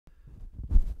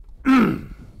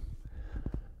I'm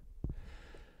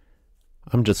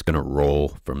just going to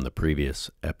roll from the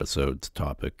previous episode's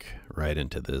topic right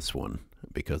into this one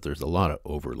because there's a lot of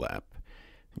overlap.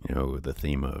 You know, the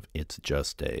theme of it's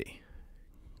just a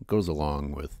goes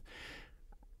along with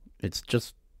it's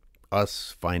just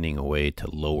us finding a way to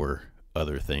lower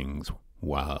other things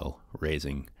while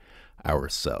raising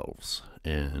ourselves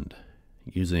and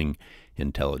using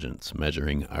intelligence,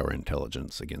 measuring our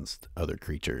intelligence against other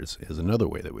creatures is another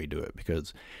way that we do it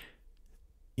because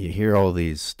you hear all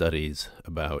these studies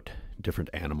about different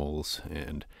animals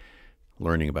and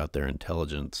learning about their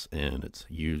intelligence, and it's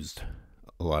used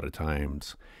a lot of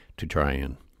times to try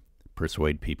and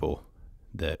persuade people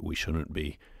that we shouldn't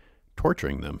be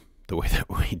torturing them the way that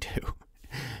we do.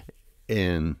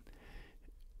 And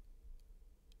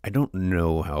I don't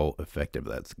know how effective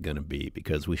that's going to be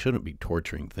because we shouldn't be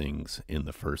torturing things in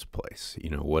the first place. You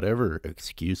know, whatever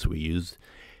excuse we use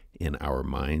in our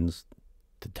minds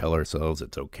to tell ourselves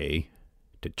it's okay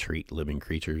to treat living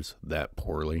creatures that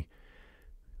poorly,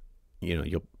 you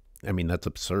know, that's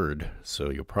absurd. So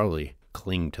you'll probably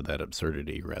cling to that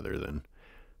absurdity rather than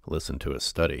listen to a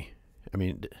study. I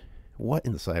mean, what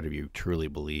inside of you truly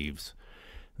believes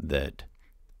that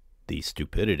the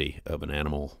stupidity of an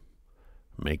animal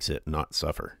makes it not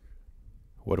suffer?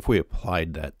 What if we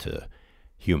applied that to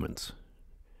humans?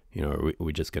 You know, are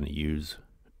we just going to use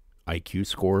IQ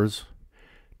scores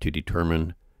to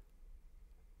determine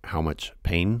how much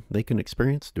pain they can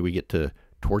experience? Do we get to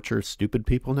torture stupid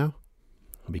people now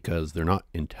because they're not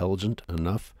intelligent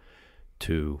enough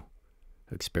to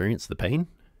experience the pain?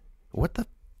 What the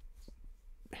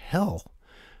hell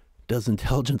does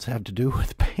intelligence have to do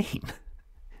with pain?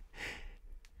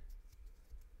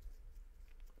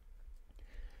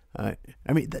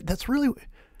 That's really,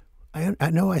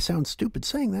 I know I sound stupid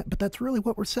saying that, but that's really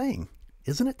what we're saying,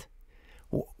 isn't it?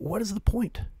 What is the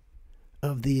point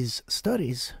of these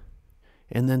studies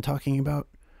and then talking about,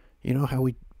 you know, how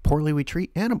poorly we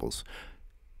treat animals?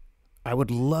 I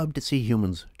would love to see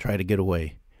humans try to get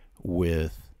away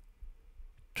with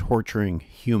torturing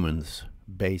humans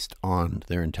based on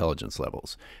their intelligence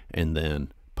levels and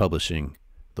then publishing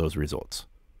those results.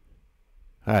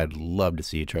 I'd love to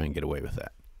see you try and get away with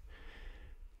that.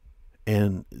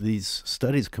 And these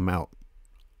studies come out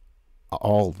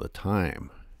all the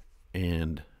time,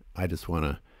 and I just want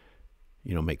to,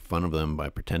 you know, make fun of them by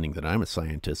pretending that I'm a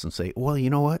scientist and say, well,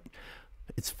 you know what?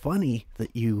 It's funny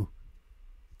that you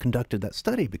conducted that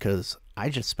study because I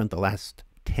just spent the last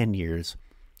 10 years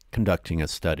conducting a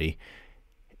study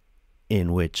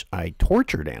in which I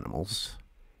tortured animals,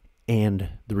 and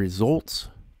the results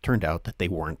turned out that they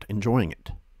weren't enjoying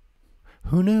it.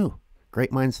 Who knew?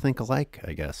 Great minds think alike,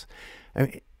 I guess. I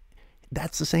mean,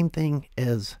 that's the same thing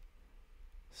as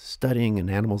studying an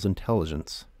animal's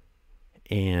intelligence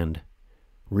and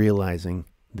realizing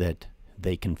that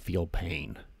they can feel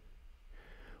pain.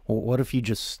 Well, what if you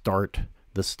just start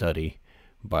the study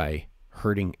by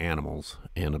hurting animals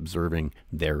and observing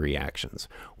their reactions?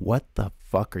 What the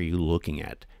fuck are you looking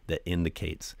at that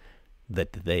indicates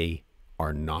that they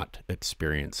are not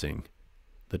experiencing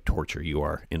the torture you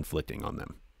are inflicting on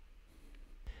them?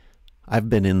 I've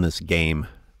been in this game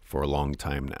for a long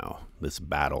time now, this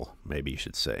battle, maybe you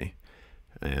should say.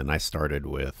 And I started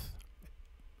with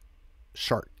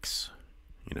sharks,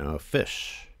 you know, a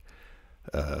fish,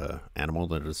 animal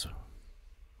that is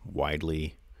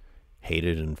widely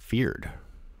hated and feared.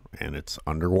 And it's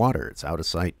underwater, it's out of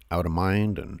sight, out of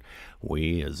mind. And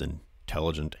we as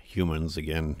intelligent humans,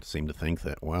 again, seem to think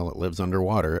that, well, it lives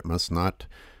underwater, it must not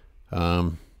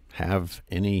have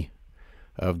any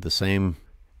of the same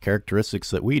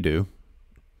characteristics that we do.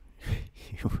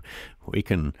 we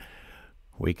can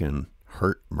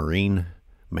hurt marine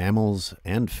mammals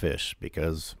and fish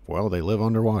because, well, they live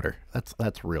underwater.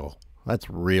 That's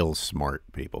real smart,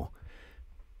 people.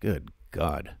 Good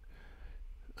God.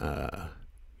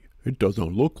 It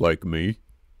doesn't look like me.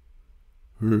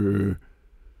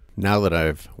 Now that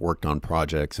I've worked on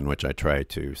projects in which I try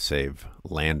to save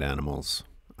land animals,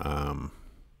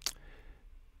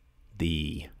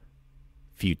 the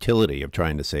futility of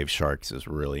trying to save sharks is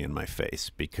really in my face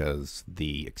because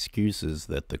the excuses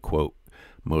that the quote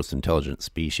most intelligent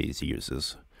species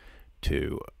uses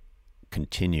to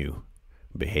continue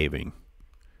behaving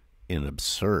in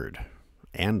absurd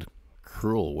and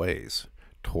cruel ways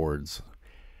towards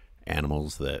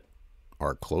animals that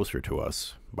are closer to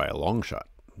us by a long shot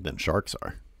than sharks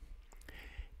are,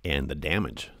 and the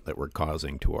damage that we're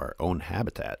causing to our own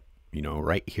habitat, you know,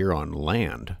 right here on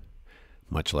land,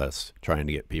 much less trying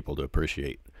to get people to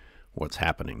appreciate what's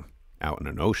happening out in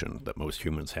an ocean that most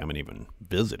humans haven't even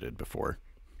visited before.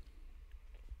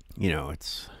 You know,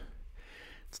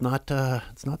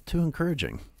 it's not too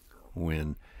encouraging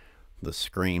when the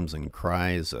screams and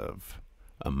cries of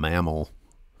a mammal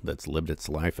that's lived its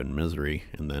life in misery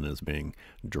and then is being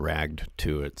dragged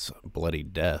to its bloody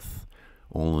death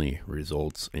only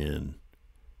results in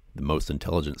the most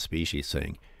intelligent species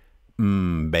saying,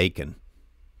 bacon,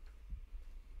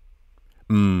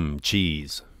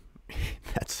 cheese.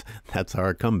 That's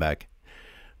our comeback.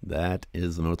 That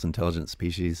is the most intelligent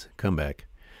species comeback.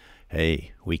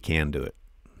 Hey, we can do it.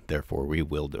 Therefore, we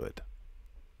will do it.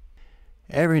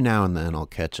 Every now and then I'll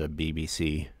catch a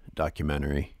BBC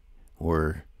documentary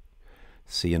or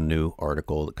see a new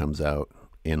article that comes out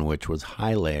in which was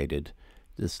highlighted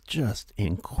this just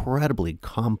incredibly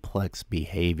complex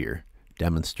behavior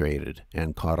demonstrated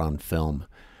and caught on film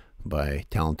by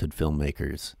talented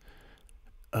filmmakers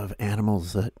of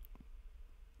animals that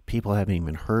people haven't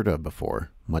even heard of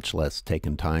before, much less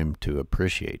taken time to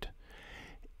appreciate.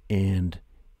 And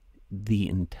the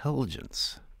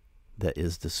intelligence that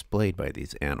is displayed by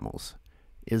these animals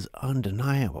is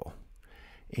undeniable.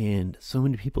 And so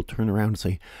many people turn around and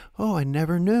say, oh, I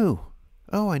never knew.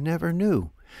 Oh, I never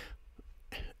knew.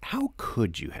 How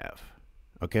could you have?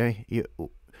 Okay?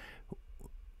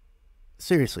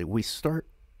 Seriously, we start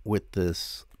with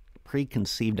this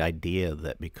preconceived idea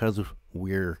that because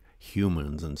we're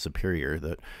humans and superior,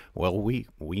 that, well, we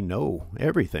know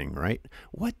everything, right?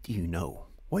 What do you know?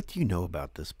 What do you know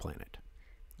about this planet?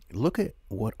 Look at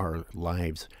what our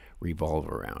lives revolve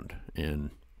around.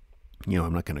 And,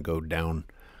 I'm not going to go down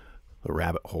the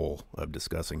rabbit hole of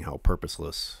discussing how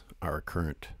purposeless our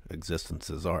current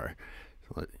existences are.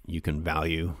 You can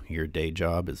value your day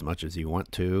job as much as you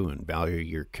want to, and value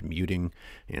your commuting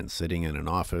and sitting in an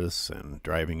office and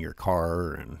driving your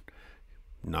car and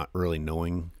not really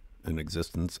knowing an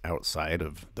existence outside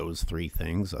of those three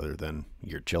things other than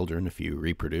your children if you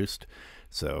reproduced.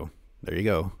 So there you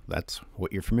go. That's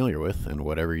what you're familiar with and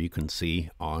whatever you can see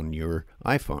on your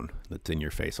iPhone that's in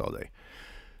your face all day.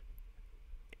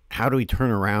 How do we turn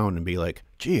around and be like,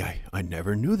 gee, I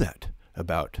never knew that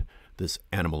about this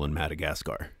animal in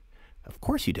Madagascar? Of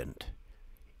course you didn't.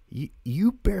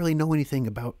 You barely know anything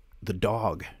about the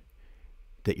dog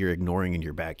that you're ignoring in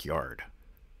your backyard.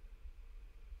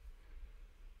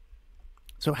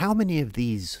 So how many of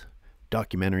these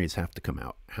documentaries have to come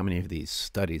out? How many of these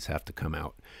studies have to come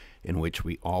out in which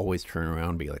we always turn around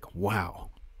and be like,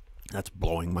 wow, that's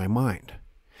blowing my mind,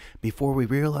 before we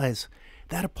realize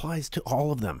that applies to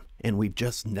all of them, and we've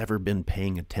just never been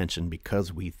paying attention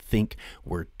because we think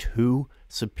we're too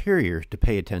superior to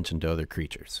pay attention to other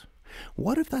creatures?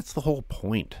 What if that's the whole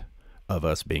point of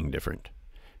us being different?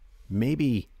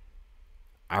 Maybe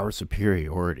our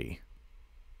superiority,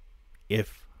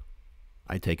 if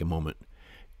I take a moment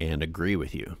and agree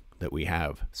with you that we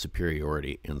have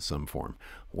superiority in some form,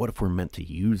 what if we're meant to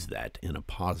use that in a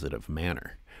positive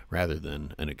manner rather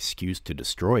than an excuse to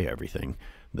destroy everything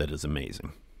that is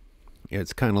amazing?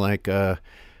 It's kind of like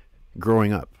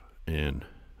growing up in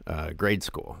grade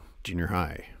school, junior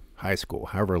high, high school,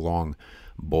 however long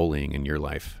bullying in your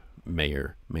life may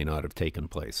or may not have taken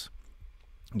place.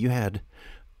 You had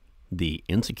the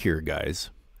insecure guys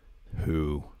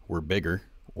who were bigger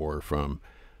or from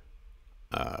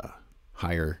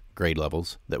higher grade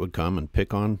levels that would come and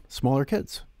pick on smaller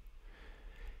kids.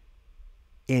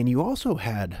 And you also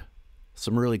had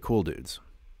some really cool dudes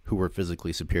who were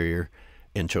physically superior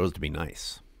and chose to be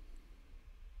nice.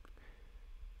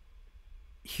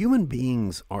 Human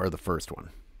beings are the first one.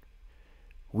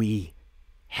 We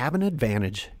have an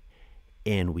advantage,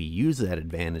 and we use that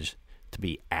advantage to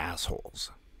be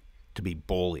assholes, to be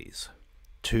bullies,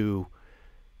 to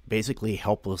basically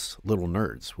helpless little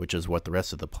nerds, which is what the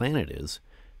rest of the planet is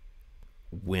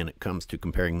when it comes to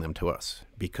comparing them to us,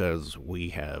 because we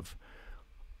have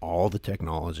all the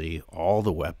technology, all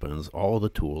the weapons, all the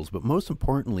tools, but most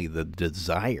importantly, the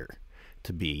desire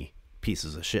to be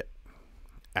pieces of shit.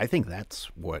 I think that's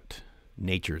what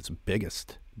nature's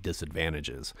biggest disadvantage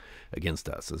is against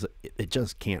us, is it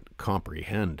just can't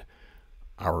comprehend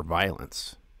our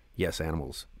violence. Yes,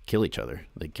 animals kill each other.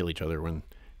 They kill each other when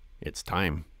it's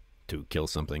time to kill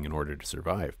something in order to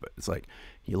survive. But it's like,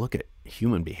 you look at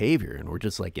human behavior and we're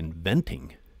just like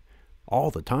inventing all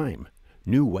the time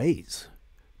new ways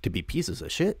to be pieces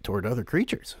of shit toward other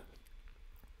creatures,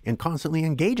 and constantly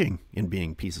engaging in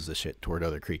being pieces of shit toward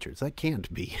other creatures. That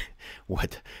can't be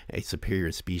what a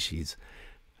superior species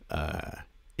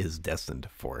is destined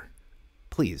for.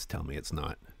 Please tell me it's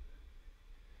not.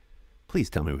 Please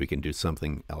tell me we can do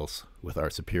something else with our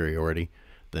superiority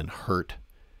than hurt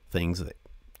things that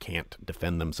can't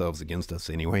defend themselves against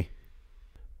us anyway.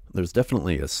 There's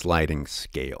definitely a sliding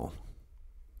scale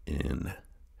in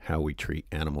how we treat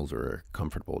animals or are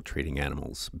comfortable treating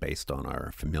animals based on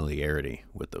our familiarity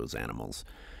with those animals.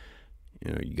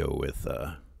 You go with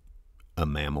a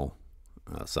mammal,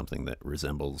 something that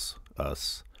resembles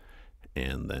us,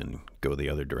 and then go the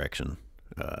other direction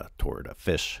toward a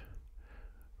fish,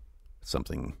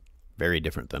 something very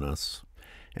different than us.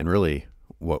 And really,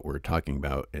 what we're talking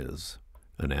about is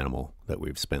an animal that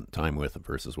we've spent time with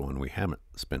versus one we haven't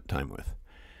spent time with.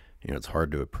 It's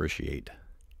hard to appreciate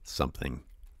something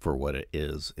for what it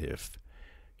is if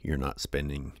you're not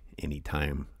spending any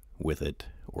time with it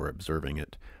or observing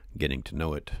it, getting to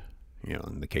know it.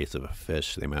 In the case of a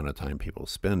fish, the amount of time people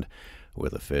spend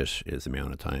with a fish is the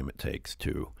amount of time it takes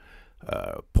to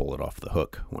pull it off the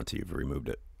hook once you've removed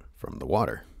it from the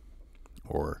water.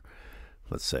 Or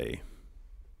let's say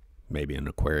maybe an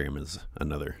aquarium is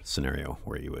another scenario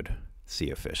where you would see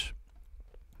a fish.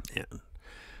 And,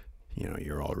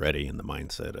 you're already in the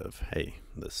mindset of, hey,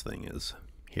 this thing is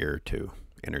here to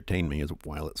entertain me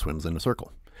while it swims in a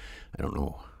circle. I don't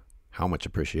know how much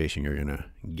appreciation you're going to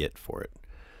get for it.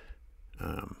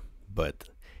 But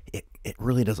it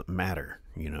really doesn't matter.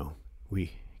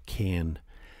 We can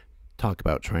talk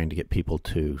about trying to get people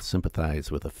to sympathize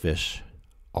with a fish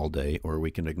all day, or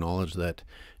we can acknowledge that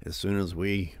as soon as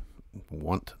we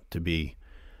want to be,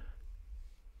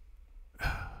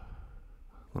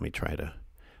 let me try to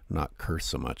not curse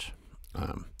so much.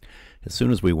 As soon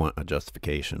as we want a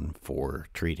justification for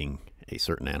treating a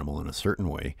certain animal in a certain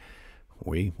way,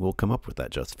 we will come up with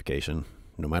that justification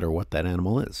no matter what that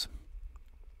animal is.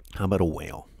 How about a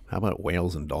whale? How about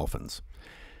whales and dolphins?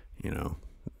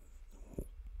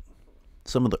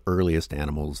 Some of the earliest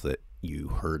animals that you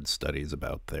heard studies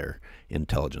about their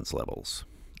intelligence levels.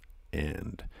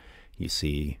 And you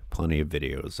see plenty of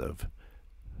videos of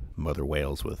mother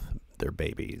whales with their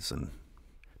babies and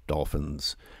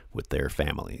dolphins with their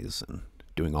families and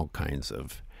doing all kinds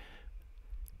of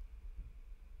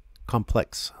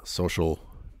complex social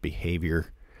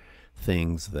behavior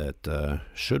things that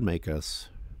should make us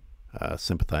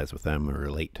sympathize with them or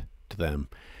relate to them.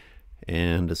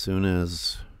 And as soon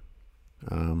as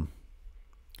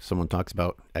someone talks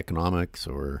about economics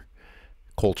or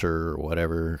culture or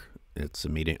whatever, it's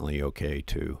immediately okay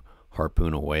to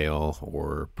harpoon a whale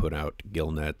or put out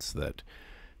gill nets that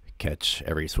catch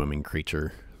every swimming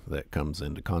creature that comes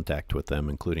into contact with them,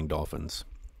 including dolphins.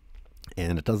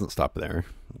 And it doesn't stop there.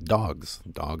 Dogs,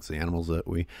 the animals that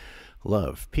we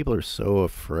love. People are so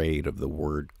afraid of the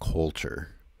word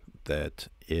culture that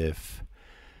if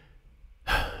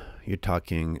you're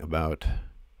talking about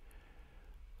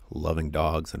loving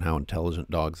dogs and how intelligent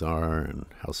dogs are and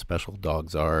how special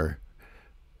dogs are,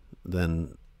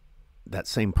 then that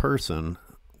same person,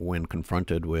 when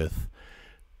confronted with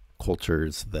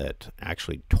cultures that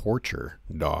actually torture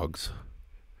dogs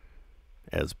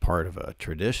as part of a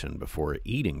tradition before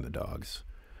eating the dogs,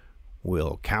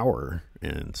 will cower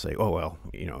and say, oh, well,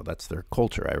 that's their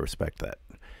culture. I respect that.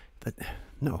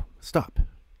 No, stop.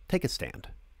 Take a stand.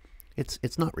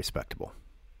 It's not respectable.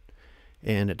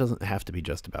 And it doesn't have to be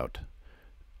just about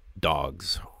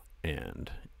dogs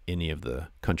and any of the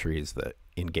countries that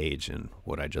engage in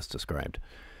what I just described.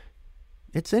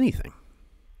 It's anything.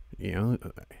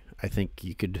 I think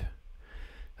you could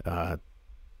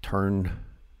turn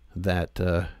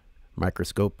that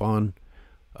microscope on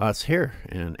us here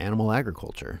in animal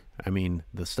agriculture. I mean,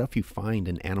 the stuff you find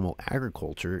in animal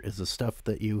agriculture is the stuff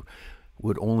that you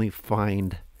would only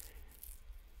find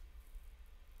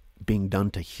being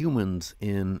done to humans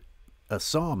in a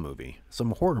Saw movie,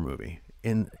 some horror movie,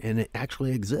 and it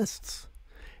actually exists.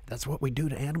 That's what we do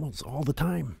to animals all the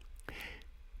time,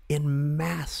 in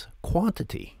mass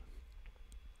quantity,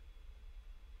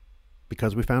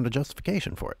 because we found a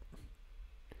justification for it.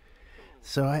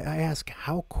 So I ask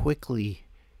how quickly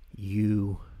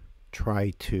you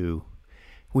try to,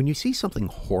 when you see something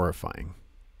horrifying,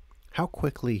 how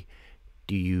quickly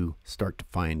do you start to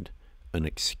find an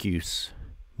excuse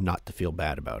not to feel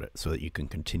bad about it so that you can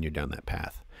continue down that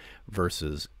path,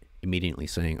 versus immediately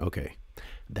saying, okay,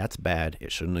 that's bad,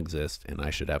 it shouldn't exist, and I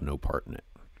should have no part in it,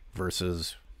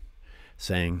 versus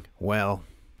saying, well,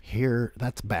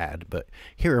 that's bad, but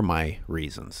here are my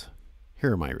reasons.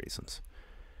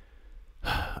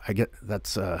 I guess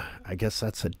that's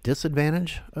a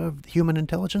disadvantage of human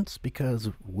intelligence, because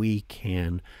we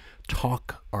can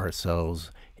talk ourselves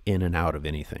in and out of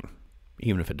anything,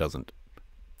 even if it doesn't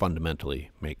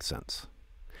fundamentally make sense.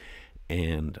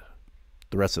 And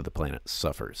the rest of the planet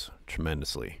suffers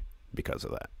tremendously because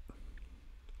of that.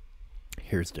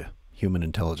 Here's to human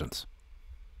intelligence.